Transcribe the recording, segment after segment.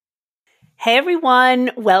Hey everyone,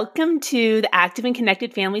 welcome to the Active and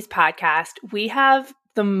Connected Families podcast. We have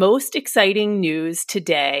the most exciting news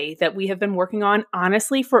today that we have been working on,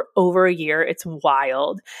 honestly, for over a year. It's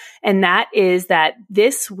wild. And that is that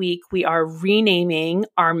this week we are renaming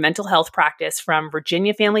our mental health practice from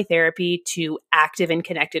Virginia Family Therapy to Active and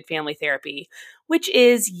Connected Family Therapy, which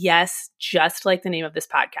is, yes, just like the name of this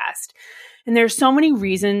podcast. And there's so many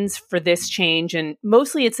reasons for this change. And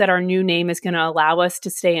mostly it's that our new name is going to allow us to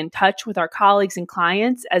stay in touch with our colleagues and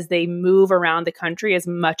clients as they move around the country as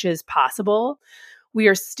much as possible. We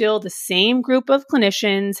are still the same group of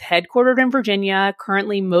clinicians headquartered in Virginia.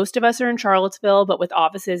 Currently, most of us are in Charlottesville, but with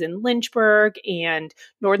offices in Lynchburg and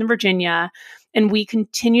Northern Virginia. And we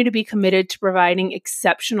continue to be committed to providing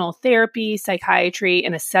exceptional therapy, psychiatry,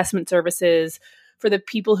 and assessment services for the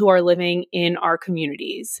people who are living in our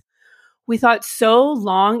communities. We thought so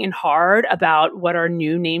long and hard about what our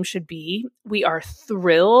new name should be. We are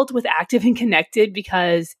thrilled with Active and Connected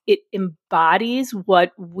because it embodies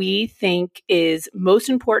what we think is most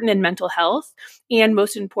important in mental health and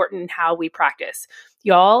most important in how we practice.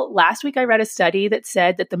 Y'all, last week I read a study that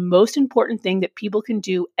said that the most important thing that people can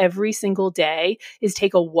do every single day is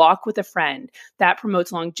take a walk with a friend. That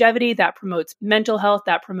promotes longevity, that promotes mental health,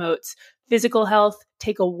 that promotes physical health.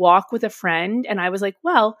 Take a walk with a friend. And I was like,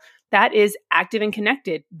 well, that is Active and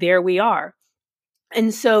Connected. There we are.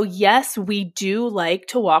 And so, yes, we do like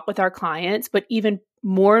to walk with our clients, but even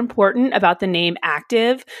more important about the name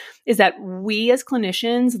Active is that we as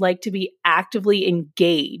clinicians like to be actively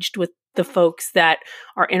engaged with the folks that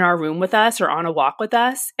are in our room with us or on a walk with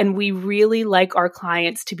us. And we really like our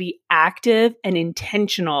clients to be active and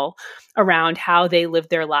intentional around how they live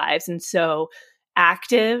their lives. And so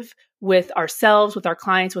active with ourselves, with our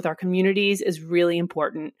clients, with our communities is really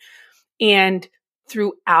important. And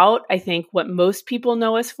throughout, I think what most people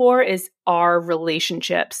know us for is our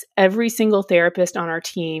relationships. Every single therapist on our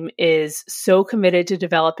team is so committed to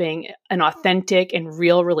developing an authentic and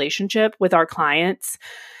real relationship with our clients.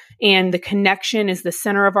 And the connection is the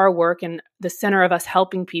center of our work and the center of us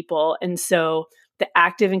helping people. And so the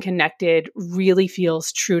Active and Connected really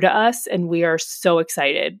feels true to us, and we are so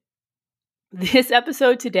excited. This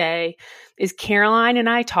episode today is Caroline and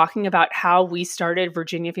I talking about how we started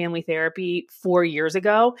Virginia Family Therapy 4 years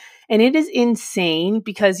ago. And it is insane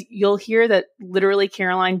because you'll hear that literally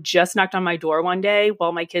Caroline just knocked on my door one day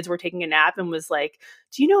while my kids were taking a nap and was like,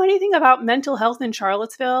 "Do you know anything about mental health in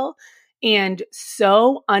Charlottesville?" And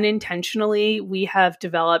so unintentionally, we have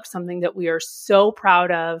developed something that we are so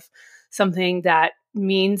proud of, something that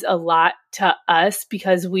means a lot to us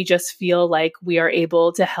because we just feel like we are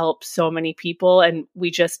able to help so many people. And we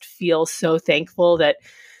just feel so thankful that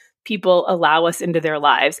people allow us into their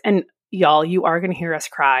lives. And y'all, you are going to hear us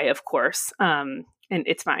cry, of course. And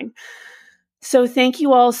it's fine. So thank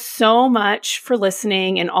you all so much for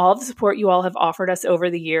listening and all of the support you all have offered us over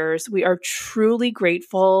the years. We are truly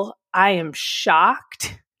grateful. I am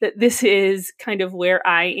shocked that this is kind of where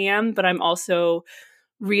I am, but I'm also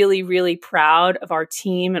really, really proud of our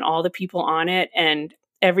team and all the people on it and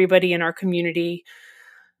everybody in our community.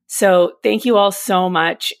 So thank you all so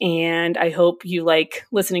much. And I hope you like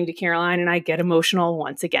listening to Caroline and I get emotional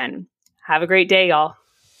once again. Have a great day, y'all.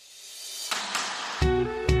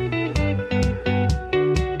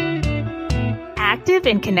 Active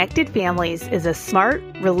and Connected Families is a smart,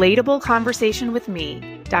 relatable conversation with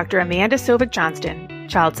me, Dr. Amanda Sovic Johnston,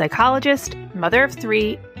 child psychologist, mother of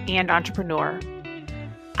 3, and entrepreneur.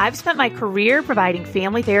 I've spent my career providing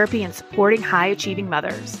family therapy and supporting high-achieving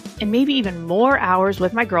mothers, and maybe even more hours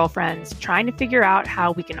with my girlfriends trying to figure out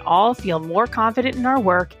how we can all feel more confident in our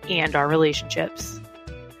work and our relationships.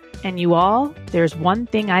 And you all, there's one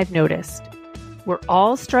thing I've noticed. We're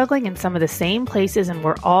all struggling in some of the same places, and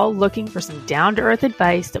we're all looking for some down-to-earth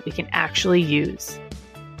advice that we can actually use.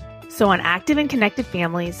 So on Active and Connected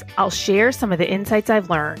Families, I'll share some of the insights I've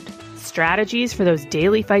learned, strategies for those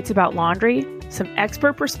daily fights about laundry, some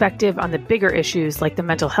expert perspective on the bigger issues like the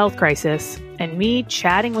mental health crisis, and me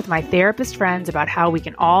chatting with my therapist friends about how we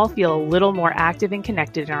can all feel a little more active and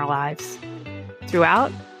connected in our lives. Throughout,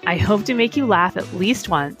 I hope to make you laugh at least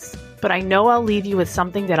once, but I know I'll leave you with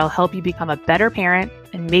something that'll help you become a better parent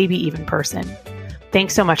and maybe even person.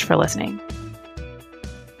 Thanks so much for listening.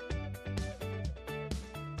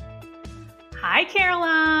 Hi,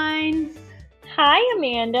 Caroline. Hi,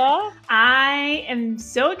 Amanda. I am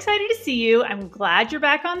so excited to see you. I'm glad you're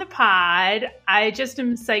back on the pod. I just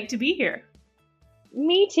am psyched to be here.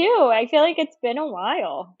 Me too. I feel like it's been a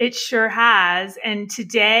while. It sure has. And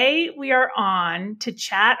today we are on to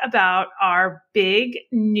chat about our big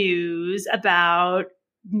news about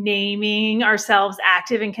naming ourselves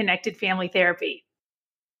Active and Connected Family Therapy.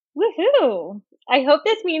 Woohoo! too. I hope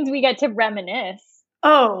this means we get to reminisce.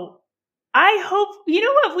 Oh, I hope, you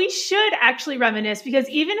know what? We should actually reminisce because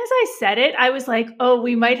even as I said it, I was like, oh,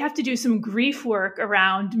 we might have to do some grief work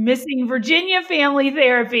around missing Virginia family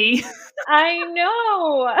therapy. I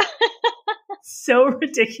know. So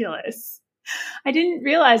ridiculous. I didn't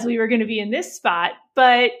realize we were going to be in this spot,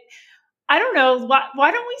 but I don't know.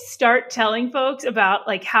 Why don't we start telling folks about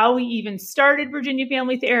like how we even started Virginia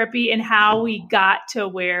family therapy and how we got to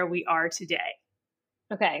where we are today?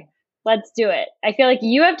 Okay, let's do it. I feel like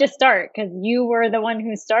you have to start because you were the one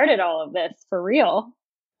who started all of this for real.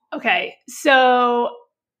 Okay, so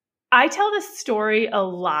I tell this story a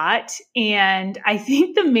lot, and I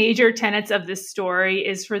think the major tenets of this story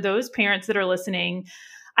is for those parents that are listening.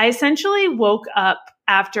 I essentially woke up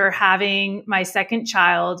after having my second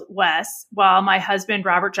child, Wes, while my husband,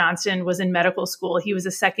 Robert Johnston, was in medical school. He was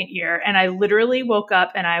a second year, and I literally woke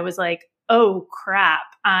up and I was like, oh crap,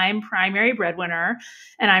 I'm primary breadwinner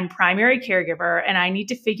and I'm primary caregiver, and I need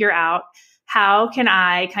to figure out how can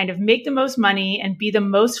I kind of make the most money and be the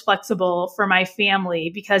most flexible for my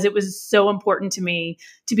family because it was so important to me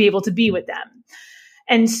to be able to be with them.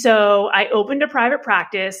 And so I opened a private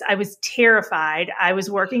practice. I was terrified. I was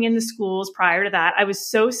working in the schools prior to that. I was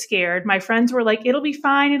so scared. My friends were like, it'll be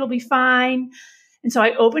fine. It'll be fine. And so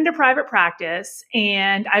I opened a private practice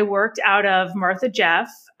and I worked out of Martha Jeff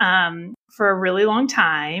for a really long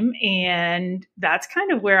time. And that's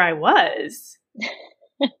kind of where I was.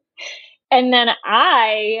 And then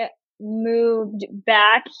I moved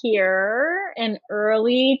back here in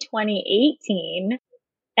early 2018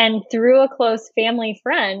 and through a close family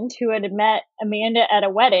friend who had met Amanda at a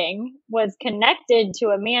wedding, was connected to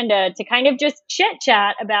Amanda to kind of just chit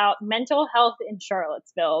chat about mental health in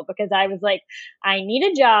Charlottesville because I was like, I need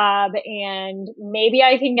a job and maybe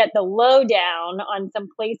I can get the lowdown on some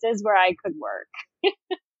places where I could work.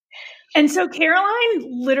 And so Caroline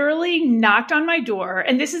literally knocked on my door.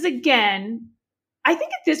 And this is again, I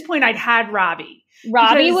think at this point I'd had Robbie.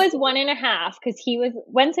 Robbie was 1.5 because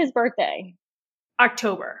when's his birthday?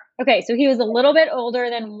 October. Okay, so he was a little bit older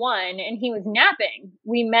than 1 and he was napping.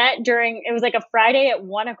 We met it was like a Friday at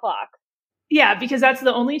 1:00. Yeah, because that's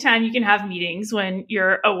the only time you can have meetings when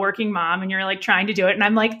you're a working mom and you're like trying to do it. And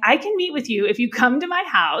I'm like, I can meet with you if you come to my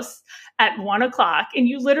house at 1:00. And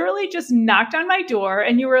you literally just knocked on my door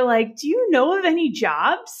and you were like, do you know of any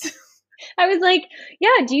jobs? I was like,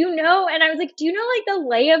 yeah, do you know? And I was like, do you know like the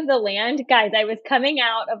lay of the land? Guys, I was coming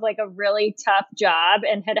out of like a really tough job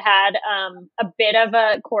and had a bit of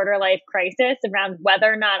a quarter life crisis around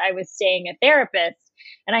whether or not I was staying a therapist.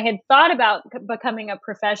 And I had thought about becoming a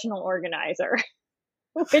professional organizer,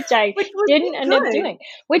 which I didn't end up doing,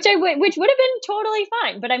 which would have been totally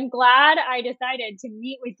fine. But I'm glad I decided to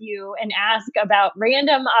meet with you and ask about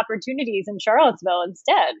random opportunities in Charlottesville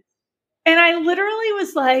instead. And I literally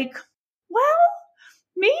was like, well,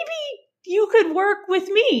 maybe you could work with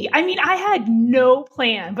me. I mean, I had no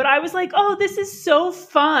plan, but I was like, oh, this is so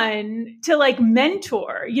fun to like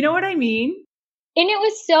mentor. You know what I mean? And it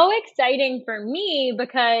was so exciting for me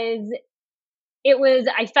because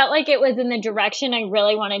I felt like it was in the direction I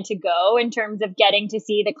really wanted to go in terms of getting to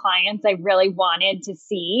see the clients I really wanted to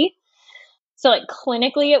see. So like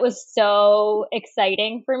clinically, it was so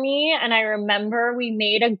exciting for me. And I remember we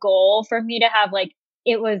made a goal for me to have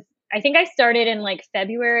I think I started in like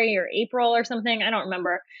February or April or something. I don't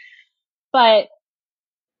remember. But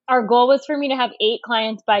our goal was for me to have 8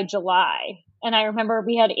 clients by July. And I remember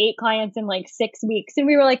we had 8 clients in like 6 weeks. And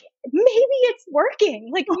we were like, maybe it's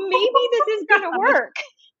working. Like, maybe this is going to work.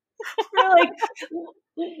 We're like,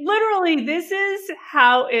 literally, this is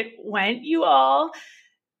how it went, you all.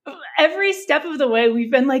 Every step of the way,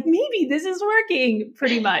 we've been like, maybe this is working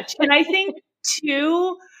pretty much. And I think,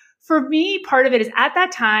 too, for me, part of it is at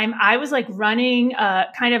that time, I was like running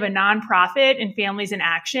kind of a nonprofit in Families in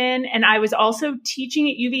Action. And I was also teaching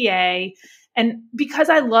at UVA. And because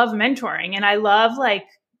I love mentoring and I love like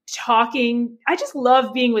talking, I just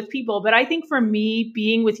love being with people. But I think for me,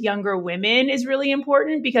 being with younger women is really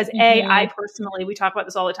important because I personally, we talk about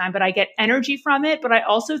this all the time, but I get energy from it. But I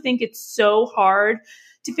also think it's so hard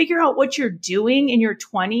to figure out what you're doing in your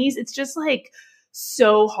 20s. It's just like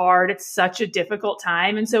so hard. It's such a difficult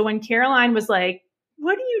time. And so when Caroline was like,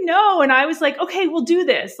 what do you know? And I was like, okay, we'll do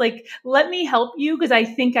this. Like, let me help you because I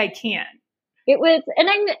think I can. It was, and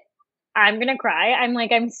I'm going to cry.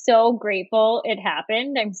 I'm so grateful it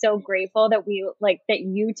happened. I'm so grateful that that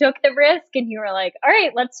you took the risk and you were like, all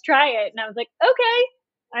right, let's try it. And I was like, okay,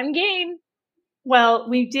 I'm game. Well,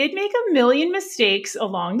 we did make a million mistakes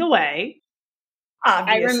along the way.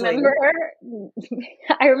 Obviously.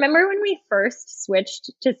 I remember when we first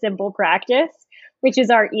switched to simple practice, which is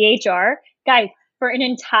our EHR. Guys, for an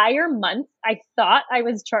entire month, I thought I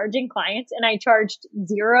was charging clients and I charged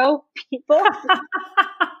 0 people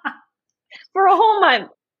for a whole month.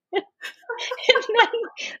 And then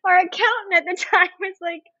our accountant at the time was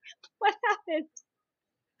like, what happened?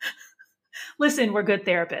 Listen, we're good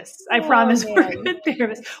therapists. I promise we're good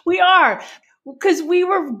therapists. We are, because we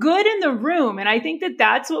were good in the room. And I think that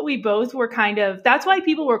that's what we both were that's why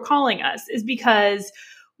people were calling us, is because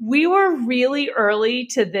we were really early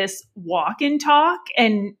to this walk and talk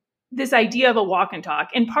and this idea of a walk and talk.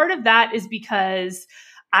 And part of that is because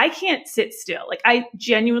I can't sit still. Like, I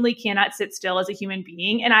genuinely cannot sit still as a human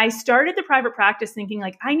being. And I started the private practice thinking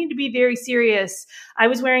like, I need to be very serious. I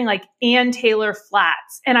was wearing like Ann Taylor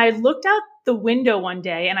flats. And I looked out the window one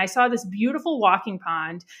day and I saw this beautiful walking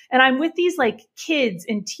pond. And I'm with these like kids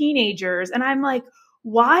and teenagers. And I'm like,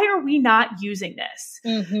 why are we not using this?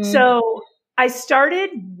 Mm-hmm. So I started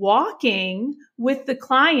walking with the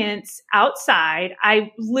clients outside.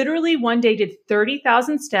 I literally one day did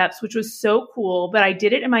 30,000 steps, which was so cool, but I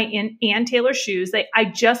did it in my Ann Taylor shoes. I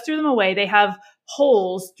just threw them away. They have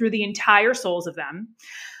holes through the entire soles of them.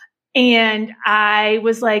 And I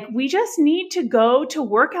was like, we just need to go to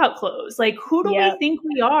workout clothes. Like, who do we think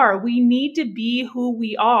we are? We need to be who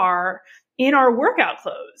we are in our workout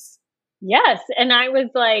clothes. Yes. And I was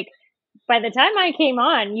like, by the time I came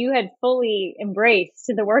on, you had fully embraced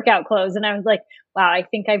the workout clothes. And I was like, wow, I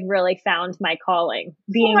think I've really found my calling,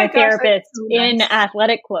 being a therapist in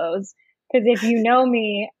athletic clothes. Because if you know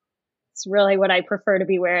me, it's really what I prefer to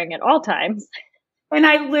be wearing at all times. And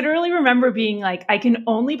I literally remember being like, I can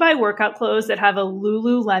only buy workout clothes that have a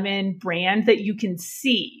Lululemon brand that you can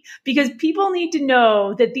see, because people need to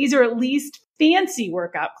know that these are at least fancy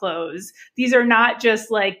workout clothes. These are not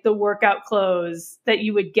just like the workout clothes that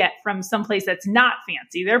you would get from someplace that's not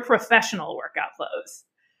fancy. They're professional workout clothes.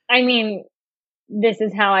 I mean, this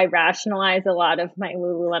is how I rationalize a lot of my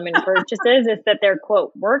Lululemon purchases is that they're,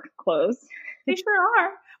 quote, work clothes. They sure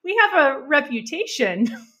are. We have a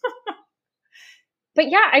reputation. But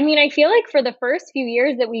yeah, I mean, I feel like for the first few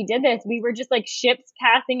years that we did this, we were just like ships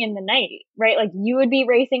passing in the night, right? Like you would be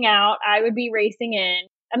racing out, I would be racing in.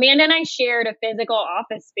 Amanda and I shared a physical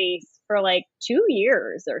office space for like 2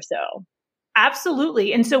 years or so.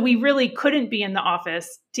 Absolutely. And so we really couldn't be in the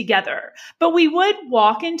office together, but we would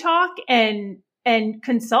walk and talk and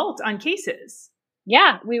consult on cases.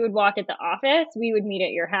 Yeah, we would walk at the office. We would meet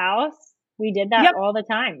at your house. We did that all the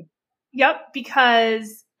time. Yep.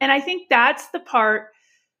 Because, and I think that's the part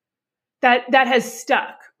that has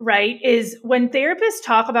stuck, right? Is when therapists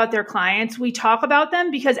talk about their clients, we talk about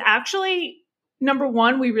them because actually, number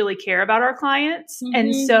one, we really care about our clients. Mm-hmm.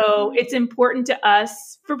 And so it's important to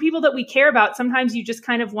us, for people that we care about, sometimes you just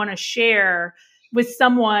kind of want to share with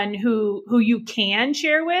someone who you can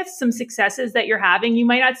share with some successes that you're having. You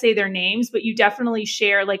might not say their names, but you definitely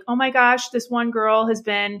share like, oh my gosh, this one girl has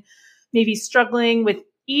been maybe struggling with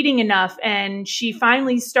eating enough and she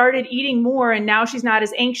finally started eating more and now she's not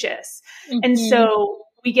as anxious. Mm-hmm. And so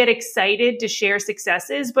we get excited to share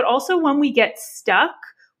successes, but also when we get stuck,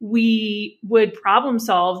 we would problem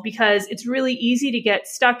solve, because it's really easy to get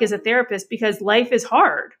stuck as a therapist because life is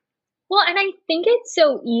hard. Well, and I think it's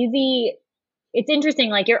so easy. It's interesting.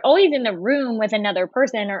 Like you're always in the room with another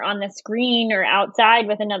person or on the screen or outside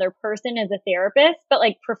with another person as a therapist. But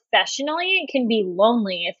like professionally, it can be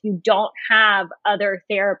lonely if you don't have other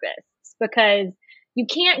therapists, because you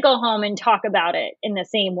can't go home and talk about it in the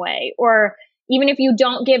same way. Or even if you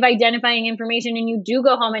don't give identifying information and you do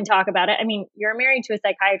go home and talk about it. I mean, you're married to a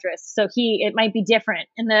psychiatrist, so it might be different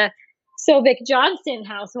in the Sovic Johnston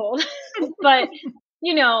household, but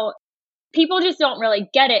you know, people just don't really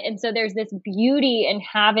get it. And so there's this beauty in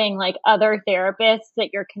having like other therapists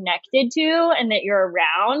that you're connected to and that you're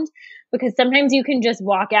around, because sometimes you can just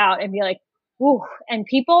walk out and be like, ooh, and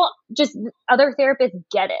people just, other therapists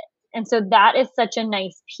get it. And so that is such a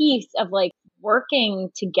nice piece of like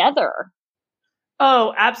working together.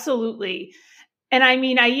 Oh, absolutely. And I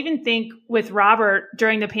mean, I even think with Robert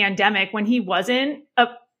during the pandemic, when he wasn't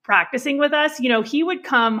practicing with us, you know, he would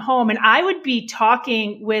come home and I would be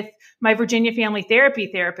talking with my Virginia family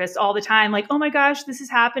therapy therapist all the time. Like, oh my gosh, this is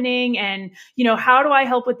happening. And, you know, how do I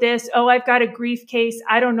help with this? Oh, I've got a grief case.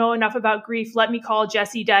 I don't know enough about grief. Let me call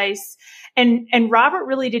Jesse Dice. And Robert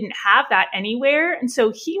really didn't have that anywhere. And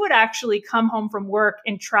so he would actually come home from work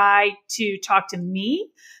and try to talk to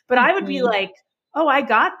me, but I would be like, oh, I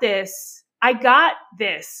got this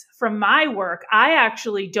from my work. I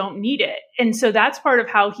actually don't need it. And so that's part of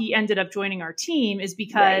how he ended up joining our team, is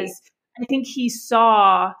because I think he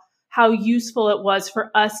saw how useful it was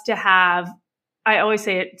for us to have I always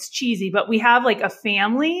say it's cheesy, but we have like a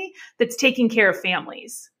family that's taking care of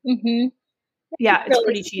families. Mm-hmm. Yeah, it's Really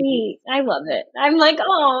pretty cheesy. sweet. I love it. I'm like,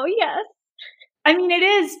 oh, yes. I mean, it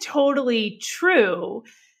is totally true.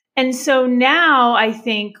 And so now I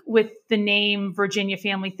think with the name Virginia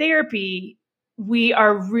Family Therapy, we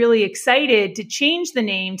are really excited to change the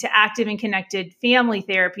name to Active and Connected Family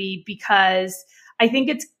Therapy because I think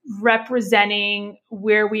it's representing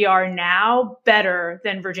where we are now better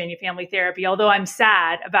than Virginia Family Therapy. Although I'm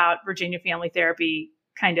sad about Virginia Family Therapy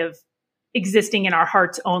kind of existing in our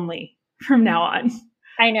hearts only from now on.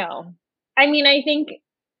 I know. I mean, I think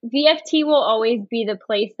VFT will always be the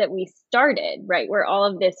place that we started, right? Where all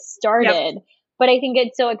of this started. Yep. But I think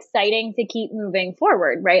it's so exciting to keep moving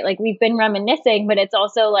forward, right? Like we've been reminiscing, but it's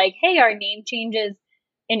also like, hey, our name change is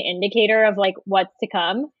an indicator of like what's to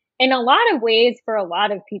come. In a lot of ways, for a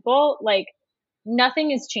lot of people, like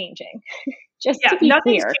nothing is changing. Just to be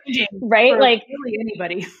clear, changing, right? Like really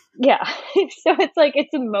anybody. Yeah. So it's like,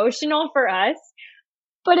 it's emotional for us.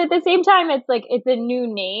 But at the same time, it's like, it's a new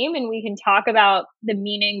name and we can talk about the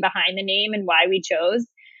meaning behind the name and why we chose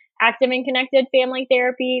Active and Connected Family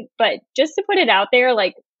Therapy. But just to put it out there,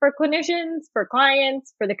 like for clinicians, for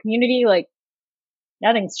clients, for the community, like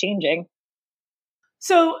nothing's changing.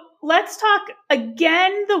 So let's talk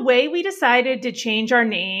again. The way we decided to change our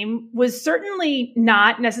name was certainly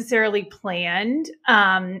not necessarily planned.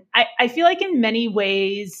 I feel like in many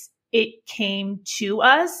ways it came to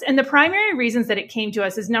us. And the primary reasons that it came to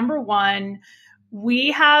us is number one,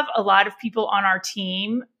 we have a lot of people on our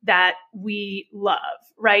team that we love,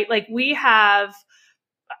 right? Like we have,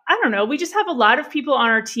 I don't know, we just have a lot of people on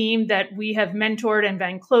our team that we have mentored and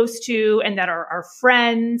been close to and that are our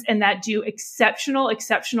friends and that do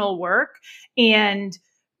exceptional work. And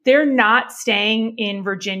they're not staying in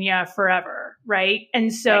Virginia forever, right?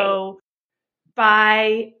 And so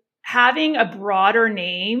by having a broader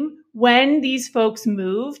name, when these folks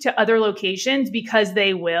move to other locations, because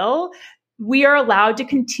they will, we are allowed to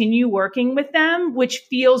continue working with them, which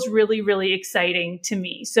feels really, really exciting to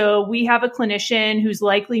me. So we have a clinician who's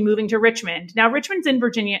likely moving to Richmond. Now, Richmond's in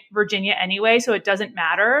Virginia anyway, so it doesn't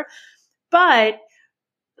matter. But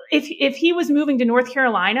if he was moving to North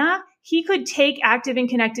Carolina, he could take Active and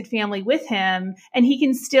Connected Family with him, and he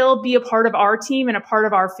can still be a part of our team and a part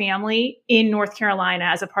of our family in North Carolina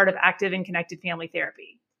as a part of Active and Connected Family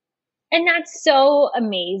Therapy. And that's so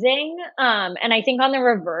amazing. And I think on the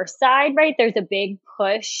reverse side, right, there's a big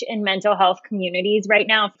push in mental health communities right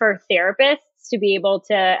now for therapists to be able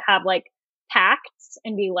to have like pacts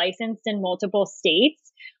and be licensed in multiple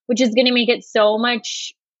states, which is going to make it so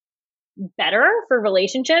much better for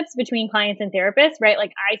relationships between clients and therapists, right?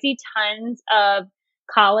 Like I see tons of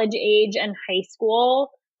college age and high school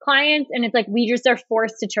clients, and it's like we just are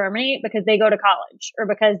forced to terminate because they go to college or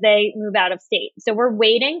because they move out of state. So we're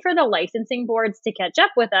waiting for the licensing boards to catch up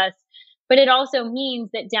with us, but it also means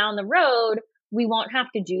that down the road we won't have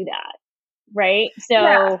to do that, right?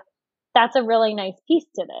 So that's a really nice piece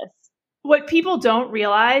to this. What people don't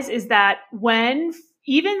realize is that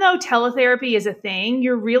even though teletherapy is a thing,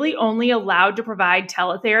 you're really only allowed to provide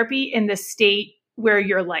teletherapy in the state where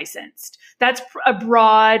you're licensed. That's a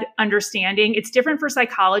broad understanding. It's different for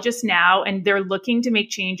psychologists now, and they're looking to make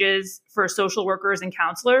changes for social workers and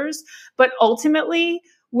counselors. But ultimately,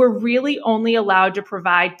 we're really only allowed to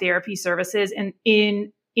provide therapy services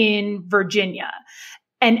in Virginia.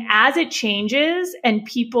 And as it changes and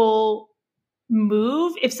people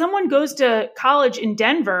move, if someone goes to college in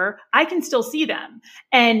Denver, I can still see them.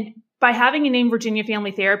 And by having a name Virginia Family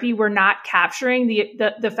Therapy, we're not capturing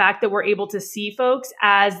the fact that we're able to see folks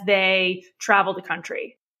as they travel the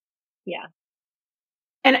country. Yeah.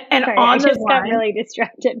 And sorry, on I those just got lines, really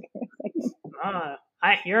distracted for a second.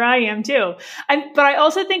 Here I am too. But I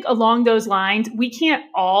also think along those lines, we can't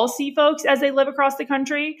all see folks as they live across the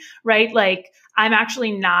country, right? Like I'm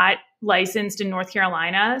actually not licensed in North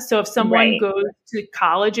Carolina. So if someone goes to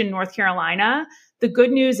college in North Carolina, the good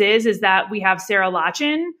news is that we have Sarah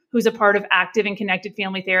Lachin, who's a part of Active and Connected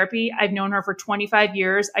Family Therapy. I've known her for 25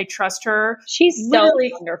 years. I trust her. She's so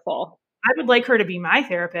wonderful. I would like her to be my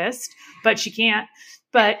therapist, but she can't.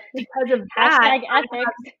 But because of that,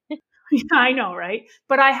 ethics. Yeah, I know, right?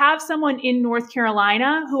 But I have someone in North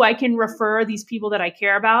Carolina who I can refer these people that I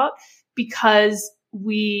care about because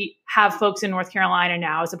we have folks in North Carolina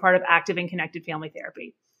now as a part of Active and Connected Family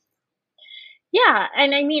Therapy. Yeah.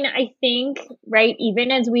 And I mean, I think, right, even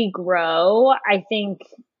as we grow, I think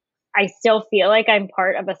I still feel like I'm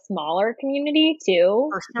part of a smaller community too,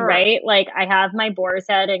 right? Like I have my Boar's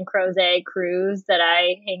Head and Crow's Egg crews that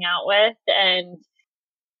I hang out with. And,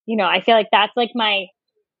 you know, I feel like that's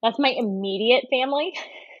my immediate family.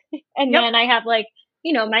 And Yep. then I have like,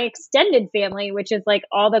 my extended family, which is like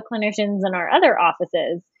all the clinicians in our other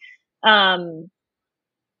offices, that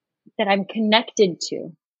I'm connected to.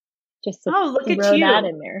 Just to Oh, look at throw that you.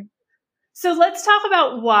 in there. So let's talk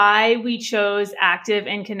about why we chose active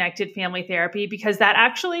and connected family therapy, because that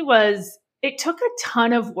actually it took a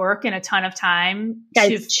ton of work and a ton of time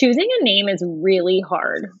Guys, choosing a name is really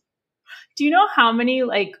hard. Do you know how many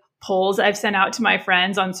like polls I've sent out to my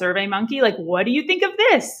friends on SurveyMonkey? Like, what do you think of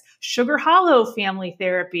this? Sugar Hollow Family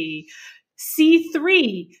Therapy,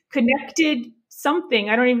 C3, Connected something.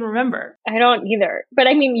 I don't even remember. I don't either. But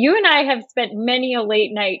I mean, you and I have spent many a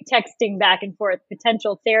late night texting back and forth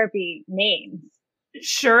potential therapy names.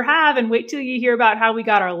 Sure have. And wait till you hear about how we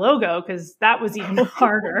got our logo, because that was even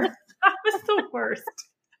harder. That was the worst.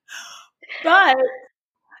 But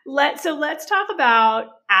let's talk about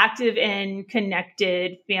active and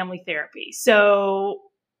connected family therapy. So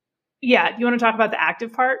yeah, you want to talk about the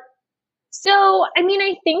active part? So, I mean,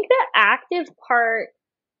 I think the active part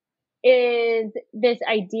is this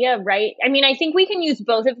idea, right? I mean, I think we can use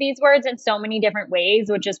both of these words in so many different ways,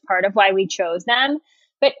 which is part of why we chose them.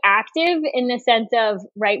 But active in the sense of,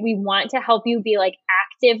 right, we want to help you be like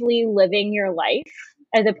actively living your life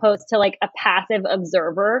as opposed to like a passive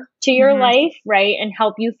observer to your life, right? And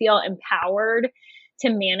help you feel empowered to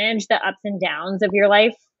manage the ups and downs of your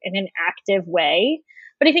life in an active way.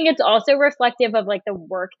 But I think it's also reflective of like the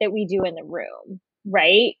work that we do in the room,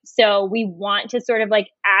 right? So we want to sort of like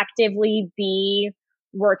actively be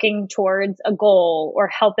working towards a goal or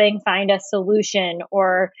helping find a solution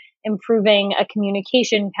or improving a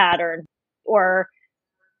communication pattern or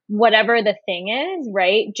whatever the thing is,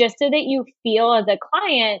 right? Just so that you feel as a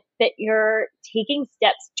client that you're taking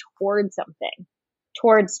steps towards something,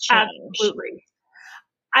 towards change. Absolutely.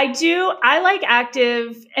 I like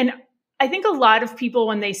active, and I think a lot of people,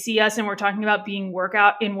 when they see us and we're talking about being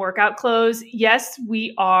workout clothes, yes,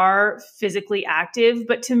 we are physically active,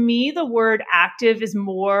 but to me, the word active is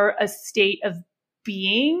more a state of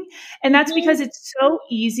being. And that's because it's so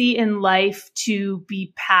easy in life to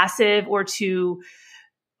be passive or to,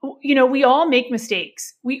 we all make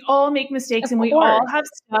mistakes. We all make mistakes, and we all have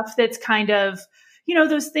stuff that's kind of,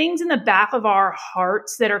 those things in the back of our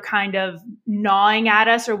hearts that are kind of gnawing at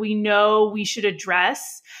us, or we know we should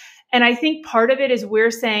address. And I think part of it is we're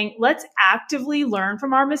saying, let's actively learn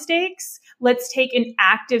from our mistakes. Let's take an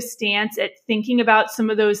active stance at thinking about some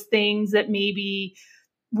of those things that maybe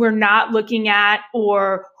we're not looking at,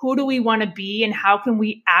 or who do we want to be, and how can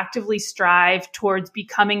we actively strive towards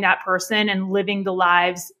becoming that person and living the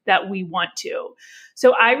lives that we want to.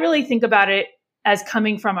 So I really think about it as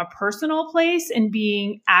coming from a personal place and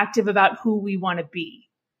being active about who we want to be.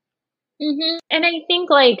 And I think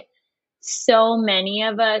like so many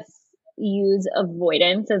of us use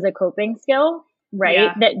avoidance as a coping skill, right?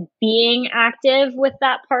 Yeah. That being active with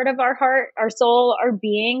that part of our heart, our soul, our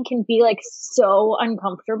being can be like so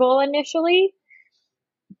uncomfortable initially.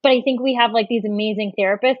 But I think we have like these amazing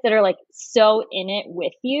therapists that are like so in it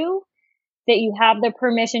with you that you have the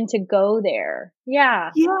permission to go there. Yeah.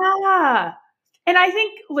 Yeah. And I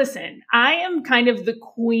think, listen, I am kind of the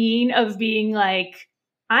queen of being like,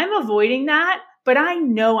 I'm avoiding that, but I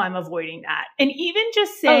know I'm avoiding that. And even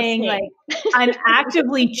just saying like, I'm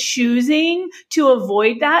actively choosing to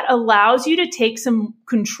avoid that allows you to take some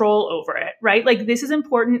control over it, right? Like, this is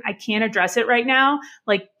important. I can't address it right now,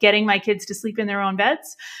 like getting my kids to sleep in their own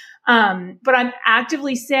beds. But I'm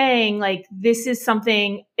actively saying like, this is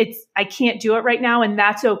something I can't do it right now, and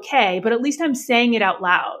that's okay. But at least I'm saying it out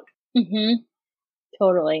loud.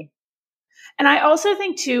 Totally. And I also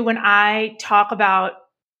think too, when I talk about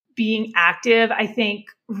being active, I think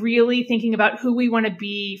really thinking about who we want to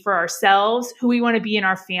be for ourselves, who we want to be in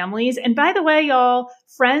our families. And by the way, y'all,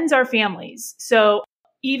 friends are families. So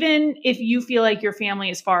even if you feel like your family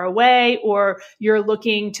is far away or you're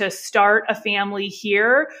looking to start a family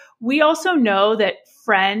here, we also know that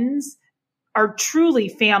friends are truly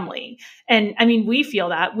family. And I mean, we feel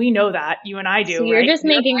that, we know that, you and I do. So you're right? just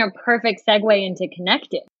making a perfect segue into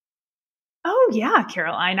connected. Oh yeah,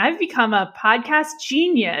 Caroline, I've become a podcast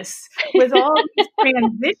genius with all these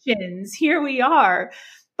transitions. Here we are.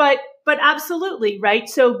 But absolutely, right?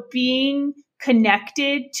 So being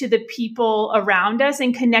connected to the people around us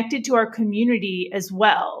and connected to our community as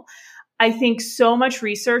well. I think so much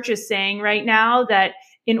research is saying right now that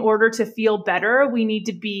in order to feel better, we need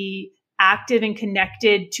to be active and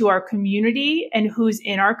connected to our community and who's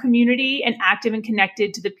in our community, and active and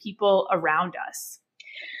connected to the people around us.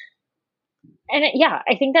 And yeah,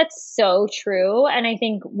 I think that's so true. And I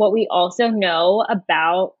think what we also know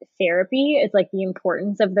about therapy is like the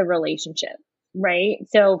importance of the relationship, right?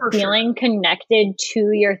 So For sure. feeling connected to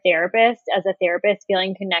your therapist as a therapist,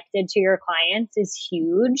 feeling connected to your clients is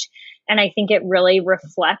huge. And I think it really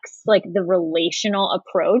reflects like the relational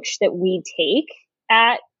approach that we take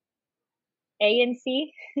at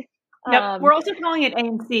A&C. Yep. We're also calling it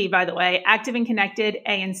ANC, by the way, active and connected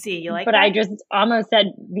ANC. You like but that? I just almost said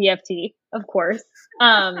VFT, of course.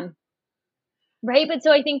 Right. But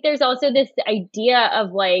so I think there's also this idea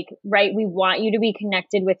of like, right, we want you to be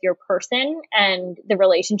connected with your person and the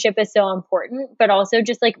relationship is so important, but also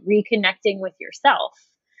just like reconnecting with yourself.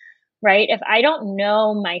 Right. If I don't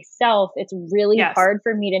know myself, it's really Yes. hard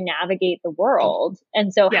for me to navigate the world.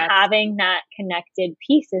 And so Yes. having that connected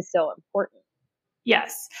piece is so important.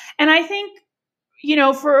 Yes. And I think, you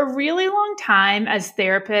know, for a really long time as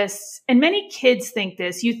therapists, and many kids think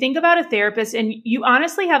this, you think about a therapist and you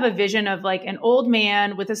honestly have a vision of like an old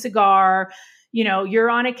man with a cigar, you know,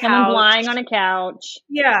 you're on a couch. Someone's lying on a couch.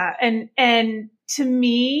 Yeah. And to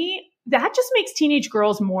me, that just makes teenage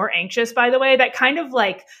girls more anxious, by the way. That kind of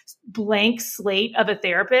like blank slate of a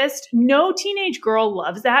therapist. No teenage girl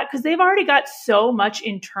loves that because they've already got so much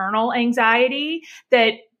internal anxiety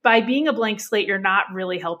that by being a blank slate, you're not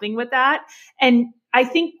really helping with that. And I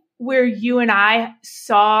think where you and I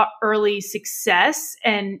saw early success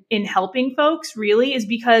and in helping folks really is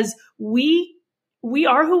because we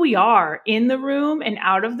are who we are in the room and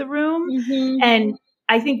out of the room. Mm-hmm. And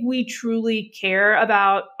I think we truly care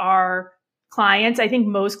about our clients. I think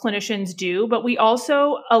most clinicians do, but we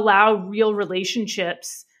also allow real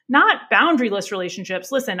relationships, not boundaryless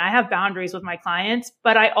relationships. Listen, I have boundaries with my clients,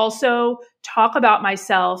 but I also talk about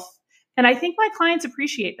myself. And I think my clients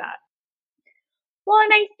appreciate that. Well,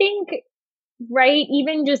 and I think, right,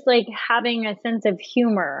 even just like having a sense of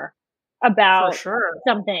humor about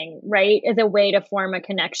something, right, is a way to form a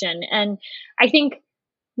connection. And I think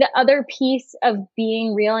the other piece of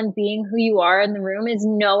being real and being who you are in the room is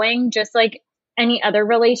knowing, just like any other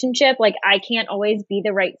relationship, like I can't always be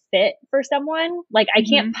the right fit for someone. Like I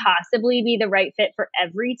can't possibly be the right fit for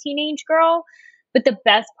every teenage girl. But the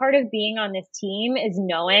best part of being on this team is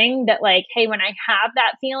knowing that like, hey, when I have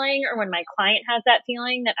that feeling or when my client has that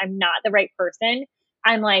feeling that I'm not the right person,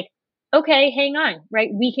 I'm like, okay, hang on, right?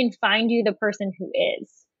 We can find you the person who is.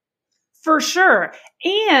 For sure.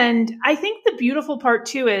 And I think the beautiful part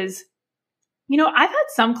too is, you know, I've had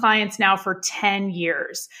some clients now for 10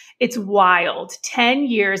 years. It's wild. 10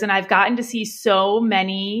 years. And I've gotten to see so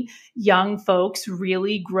many young folks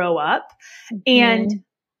really grow up. And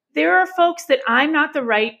there are folks that I'm not the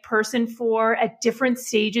right person for at different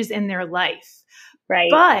stages in their life.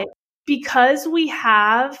 Right. But because we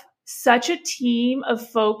have such a team of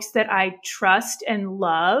folks that I trust and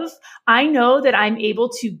love, I know that I'm able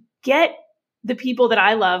to get the people that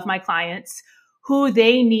I love, my clients, who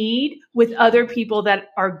they need with other people that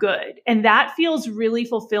are good. And that feels really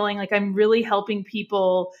fulfilling. Like I'm really helping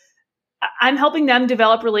people. I'm helping them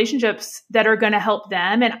develop relationships that are going to help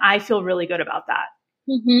them. And I feel really good about that.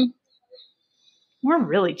 Mm-hmm. We're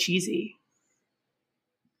really cheesy.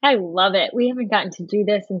 I love it. We haven't gotten to do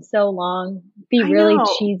this in so long. Be really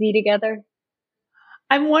cheesy together.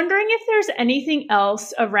 I'm wondering if there's anything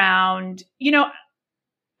else around, you know,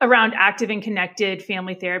 around active and connected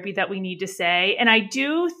family therapy that we need to say. And I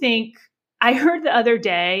do think I heard the other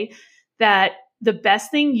day that the best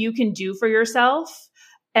thing you can do for yourself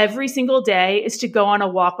every single day is to go on a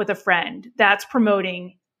walk with a friend. That's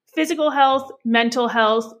promoting physical health, mental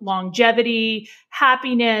health, longevity,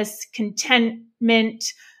 happiness, contentment.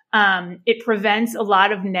 It prevents a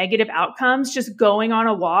lot of negative outcomes just going on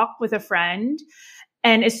a walk with a friend.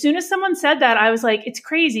 And as soon as someone said that, I was like, it's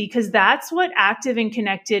crazy because that's what active and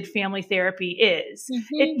connected family therapy is.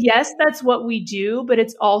 Yes, that's what we do, but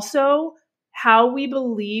it's also how we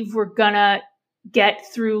believe we're going to get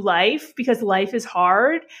through life because life is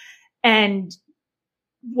hard. And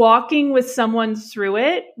walking with someone through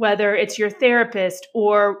it, whether it's your therapist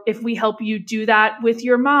or if we help you do that with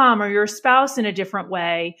your mom or your spouse in a different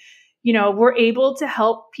way, you know, we're able to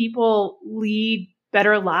help people lead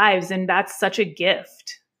better lives. And that's such a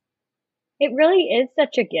gift. It really is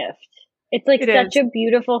such a gift. It's like such a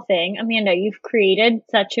beautiful thing. Amanda, you've created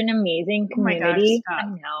such an amazing community. Oh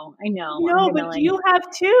my gosh, I know. No, but you have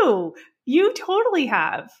too. You totally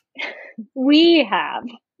have. We have.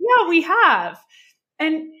 Yeah, we have.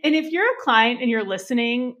 And if you're a client and you're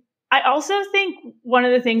listening, I also think one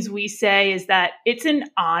of the things we say is that it's an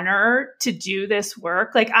honor to do this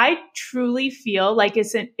work. Like I truly feel like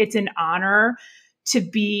it's an honor to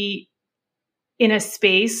be in a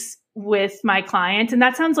space with my clients. And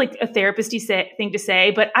that sounds like a therapist-y thing to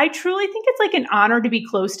say, but I truly think it's like an honor to be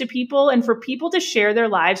close to people, and for people to share their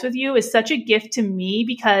lives with you is such a gift to me,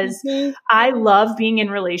 because I love being in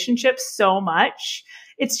relationships so much.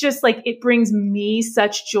 It's just like, it brings me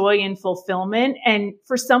such joy and fulfillment. And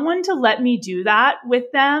for someone to let me do that with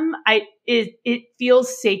them, it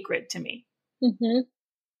feels sacred to me. Mm-hmm.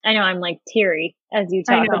 I know I'm like teary as you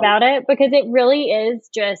talk about it, because it really is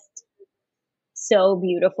just so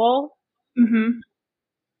beautiful to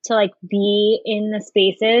like be in the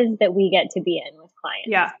spaces that we get to be in with clients.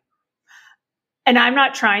 Yeah. And I'm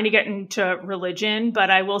not trying to get into religion, but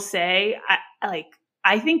I will say,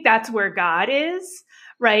 I think that's where God is,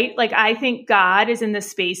 right? Like, I think God is in the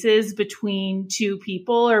spaces between two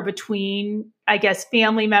people, or between, I guess,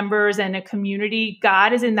 family members and a community.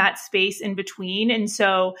 God is in that space in between. And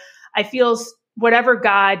so I feel, whatever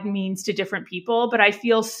God means to different people, but I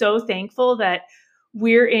feel so thankful that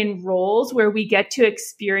we're in roles where we get to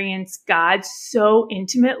experience God so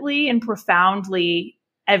intimately and profoundly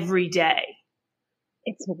every day.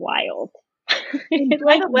 It's wild. By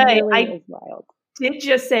the way, really is wild. Did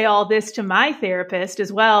just say all this to my therapist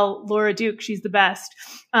as well, Laura Duke. She's the best.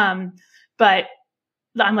 But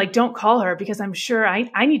I'm like, don't call her, because I'm sure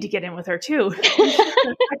I need to get in with her too. Actually,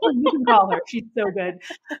 you can call her. She's so good.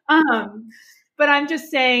 But I'm just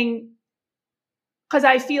saying, because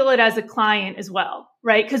I feel it as a client as well,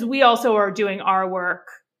 right? Because we also are doing our work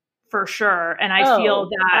for sure. And I feel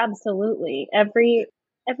that. Absolutely. Every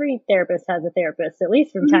therapist has a therapist, at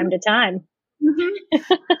least from time to time.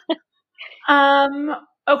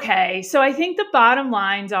 Okay. So I think the bottom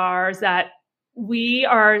lines are that we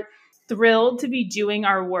are thrilled to be doing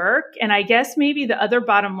our work. And I guess maybe the other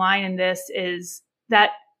bottom line in this is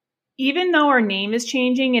that even though our name is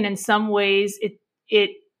changing, and in some ways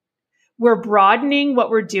we're broadening what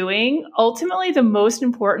we're doing, ultimately the most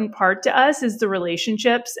important part to us is the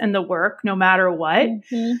relationships and the work, no matter what.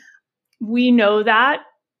 We know that.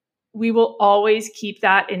 We will always keep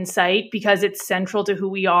that in sight, because it's central to who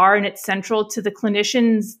we are, and it's central to the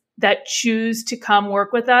clinicians that choose to come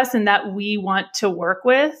work with us and that we want to work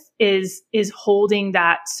with, is holding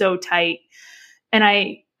that so tight. And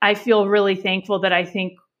I feel really thankful that I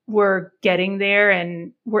think we're getting there,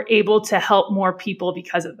 and we're able to help more people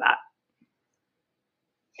because of that.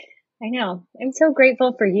 I know. I'm so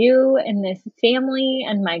grateful for you and this family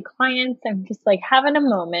and my clients. I'm just like having a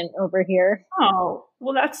moment over here. Oh,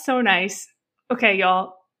 well, that's so nice. Okay,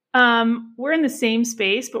 y'all. We're in the same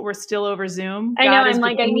space, but we're still over Zoom. I know. I'm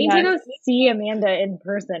like, I need to go see Amanda in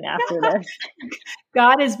person after this.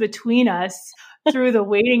 God is between us through the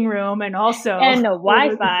waiting room, and also and the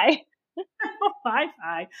Wi-Fi.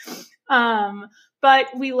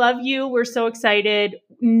 But we love you. We're so excited.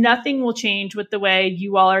 Nothing will change with the way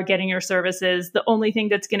you all are getting your services. The only thing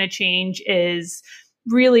that's going to change is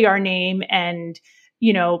really our name, and,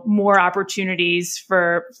 more opportunities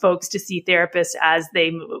for folks to see therapists as they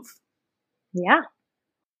move. Yeah.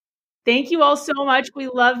 Thank you all so much. We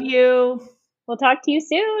love you. We'll talk to you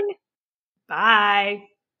soon. Bye.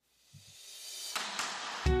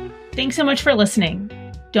 Thanks so much for listening.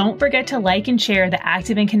 Don't forget to like and share the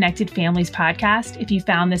Active and Connected Families podcast if you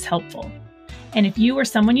found this helpful. And if you or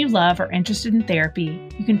someone you love are interested in therapy,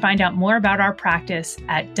 you can find out more about our practice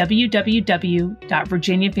at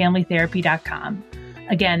www.virginiafamilytherapy.com.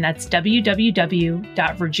 Again, that's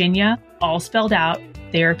www.virginia, all spelled out,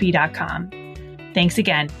 therapy.com. Thanks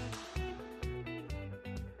again.